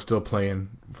Hamm was still playing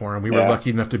for them. We were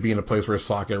lucky enough to be in a place where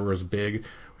soccer was big.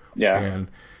 Yeah.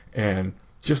 And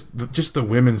just the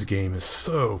women's game is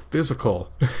so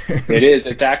physical. It is.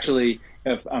 It's actually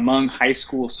among high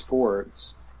school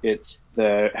sports, has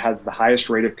the highest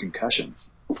rate of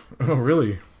concussions. Oh,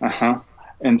 really?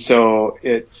 And so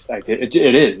it's it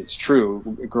is. It's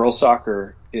true. Girls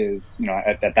soccer is,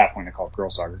 at that point I call it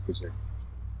girls soccer because they're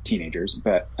teenagers,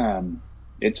 but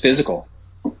it's physical.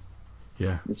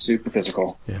 Yeah. It's super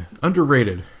physical. Yeah.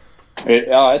 Underrated.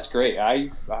 It's great.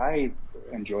 I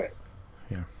enjoy it.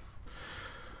 Yeah.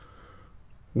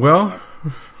 Well.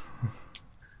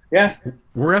 Yeah.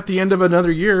 We're at the end of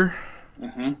another year.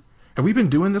 Have we been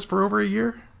doing this for over a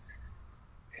year?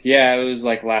 Yeah, it was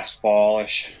last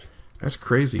fall-ish. That's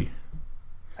crazy.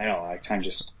 I know. Time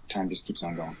just keeps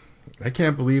on going. I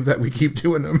can't believe that we keep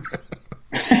doing them.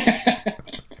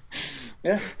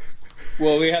 Yeah.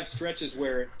 Well, we have stretches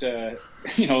where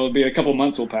it'll be a couple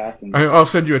months will pass. And I'll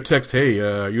send you a text. Hey,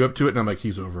 you up to it? And I'm like,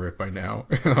 he's over it by now.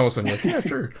 And all of a sudden, you're yeah,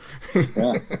 sure.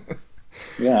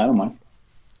 Yeah, I don't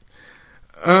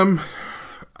mind.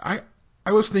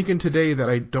 I was thinking today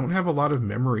that I don't have a lot of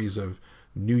memories of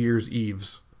New Year's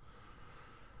Eves.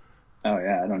 Oh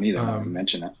yeah, I don't either. Now you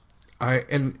mention it.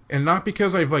 And not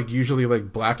because I've usually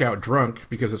blackout drunk,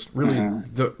 because it's really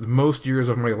the most years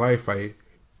of my life I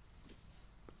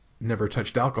never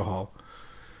touched alcohol.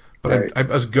 But I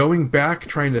was going back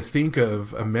trying to think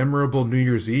of a memorable New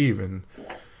Year's Eve, and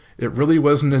it really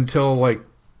wasn't until I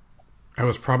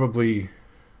was probably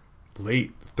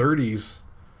late 30s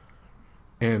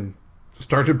and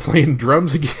started playing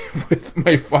drums again with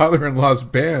my father-in-law's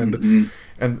band.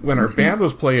 And when our band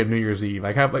was playing New Year's Eve,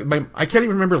 I can't even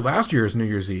remember last year's New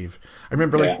Year's Eve. I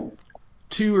remember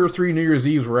 2 or 3 New Year's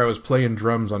Eves where I was playing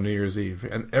drums on New Year's Eve,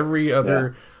 and every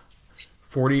other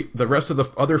the rest of the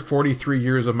other 43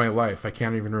 years of my life, I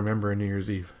can't even remember a New Year's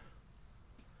Eve.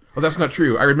 Well, that's not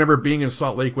true. I remember being in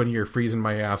Salt Lake one year, freezing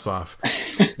my ass off,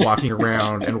 walking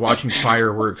around and watching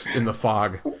fireworks in the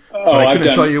fog. But I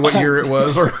couldn't tell you what year it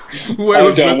was or who I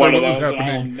was with or what was happening.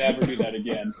 I'll never do that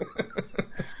again.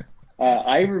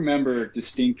 I remember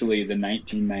distinctly the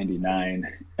 1999,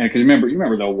 and because you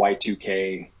remember the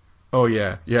Y2K. Oh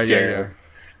yeah.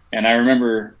 And I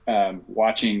remember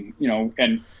watching,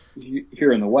 and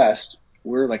here in the West,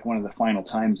 we're one of the final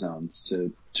time zones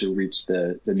to reach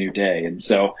the new day, and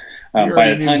so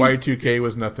by the time Y2K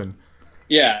was nothing.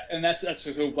 Yeah, and that's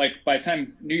so by the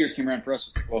time New Year's came around for us,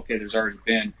 it's okay, there's already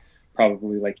been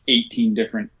probably 18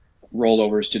 different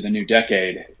rollovers to the new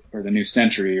decade or the new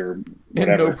century or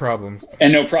whatever. And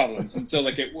no problems. And so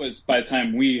it was by the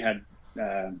time we had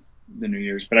the New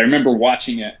Year's, but I remember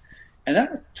watching it, and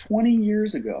that was 20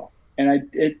 years ago, and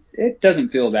it doesn't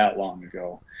feel that long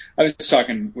ago. I was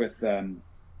talking with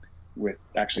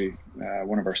actually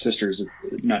one of our sisters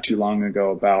not too long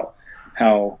ago about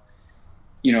how,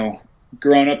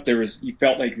 growing up you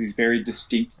felt like these very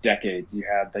distinct decades. You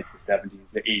had the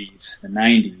 70s, the 80s, the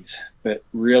 90s, but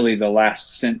really the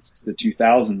last since the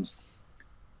 2000s,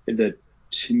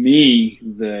 to me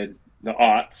the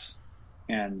aughts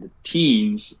and the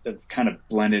teens have kind of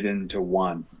blended into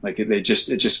one. It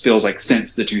just feels like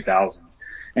since the 2000s.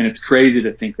 And it's crazy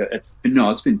to think that it's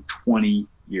been 20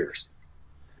 years.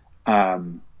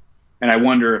 And I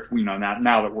wonder if, now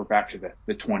that we're back to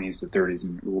the 20s, the 30s,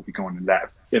 and we'll be going to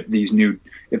that, if these new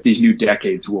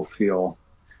decades will feel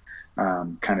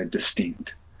kind of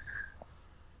distinct.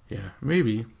 Yeah,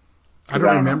 maybe. I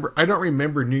don't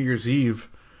remember New Year's Eve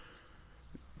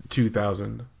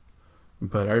 2000,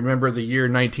 but I remember the year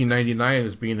 1999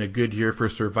 as being a good year for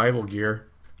survival gear.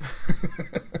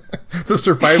 The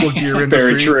survival gear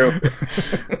industry. Very true.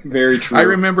 Very true. I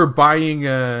remember buying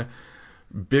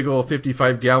big old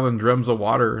 55-gallon drums of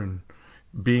water and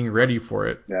being ready for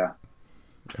it. Yeah.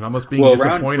 And almost being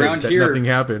disappointed that nothing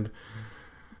happened.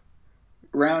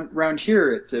 Around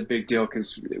here, it's a big deal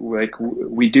because, like,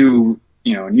 we do,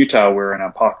 in Utah, we're in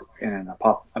an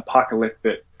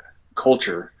apocalyptic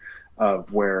culture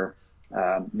of where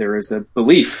there is a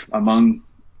belief among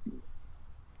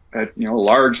a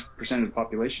large percentage of the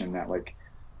population that, like,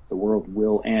 the world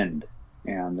will end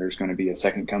and there's going to be a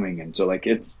second coming. And so, like,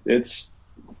 it's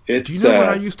Do you know what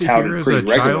I used to hear as a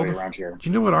child? Around here. Do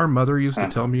you know what our mother used to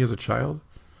tell me as a child?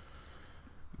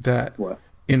 That what?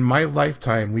 In my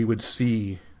lifetime we would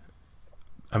see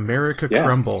America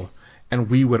crumble, and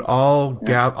we would all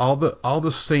all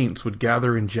the saints would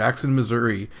gather in Jackson,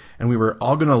 Missouri, and we were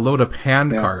all going to load up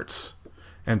hand carts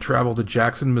and travel to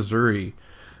Jackson, Missouri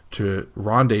to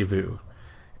rendezvous.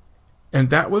 And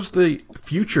that was the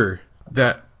future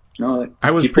that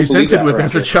I was presented with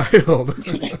as a child.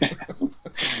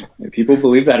 People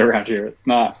believe that around here. It's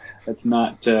not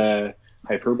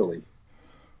hyperbole.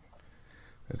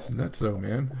 It's nuts though,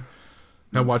 man.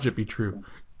 Now watch it be true.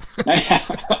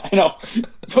 I know.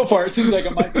 So far it seems like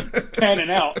it might be panning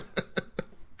out.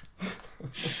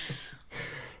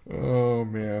 Oh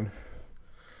man.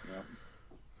 Yeah.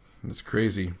 It's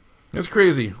crazy. It's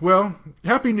crazy. Well,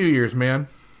 Happy New Year's, man.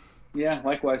 Yeah,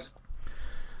 likewise.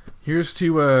 Here's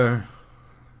to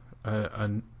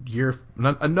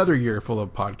another year full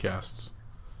of podcasts.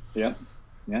 Yeah.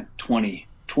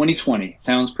 2020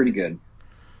 sounds pretty good.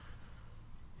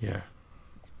 Yeah.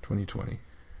 2020.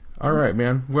 All right,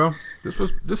 man. Well,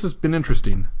 this has been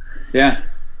interesting. Yeah.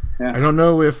 I don't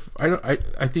know if I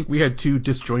think we had two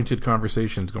disjointed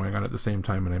conversations going on at the same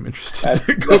time, and I'm interested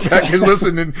to go back and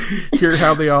listen and hear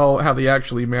how they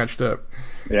actually matched up.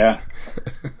 Yeah.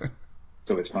 It's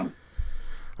always fun.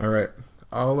 All right.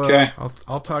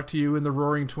 I'll talk to you in the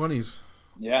Roaring 20s.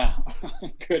 Yeah.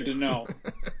 Good to know.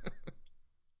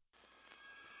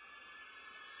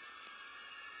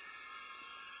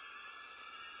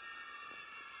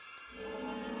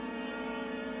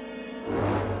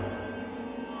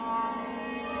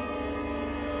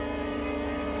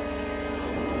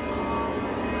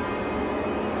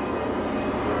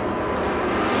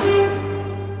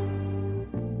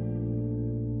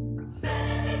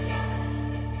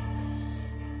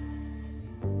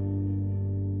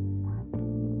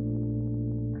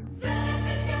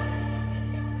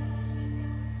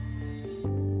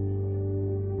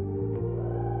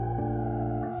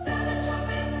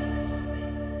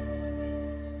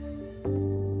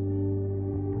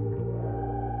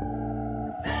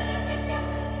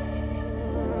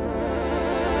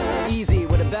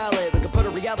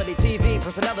 TV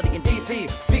personality in DC.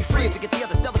 Speak free if you can see how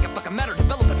this delicate fucking matter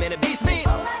developing, man. It beats me.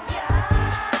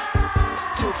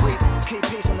 Two fleets, keep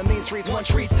peace on the mean streets. One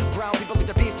treats brown people think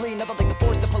they're beastly. Never think the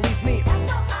force to police me.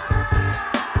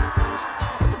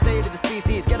 What's the fate of the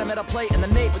species? Get a metal plate and the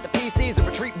mate with the PCs and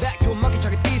retreat back to a monkey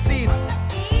chucking feces.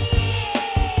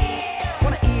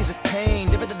 Wanna ease this pain,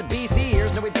 different than the BC.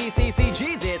 Here's no way BCC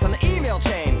Jesus on the email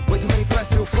chain. Way too many threats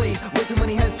to flee, way too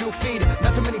many heads to feed,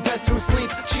 not too many beds to sleep.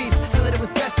 Cheats, so that it was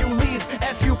best to leave.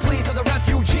 F you please to the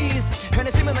refugees. And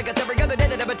it's seeming like it's every other day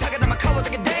that I've been tugging on my collar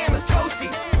thinking damn it's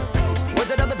toasty. Where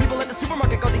did other people at the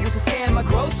supermarket go that used to scan my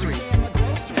groceries?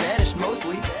 Vanished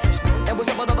mostly. And what's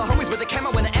up with all the homies with the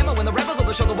camo and the ammo and the rebels on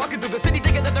the shoulder walking through the city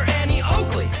thinking that they're Annie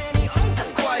Oakley?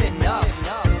 That's quite enough.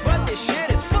 But this shit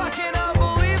is fucking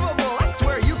unbelievable. I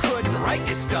swear you couldn't write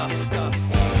this stuff.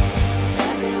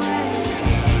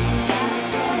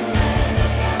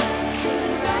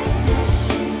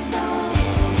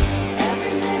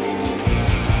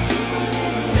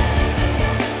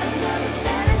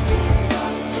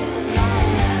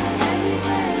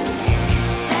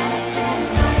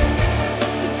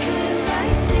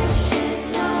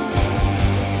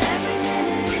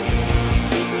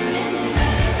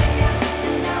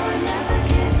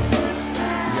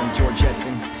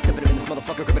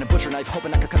 Motherfucker gripping a butcher knife,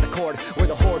 hoping I could cut the cord. Where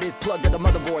the horde is plugged to the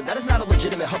motherboard. That is not a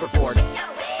legitimate hoverboard.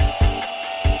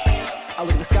 I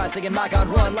look at the sky singing, my God,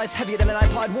 run. Life's heavier than an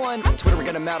iPod 1. Twitter are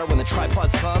gonna matter when the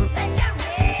tripods come.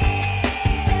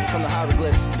 From the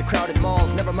hieroglyphs to the crowded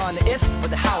malls, never mind the if, but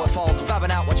the how it falls. I'm vibing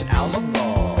out watching Alma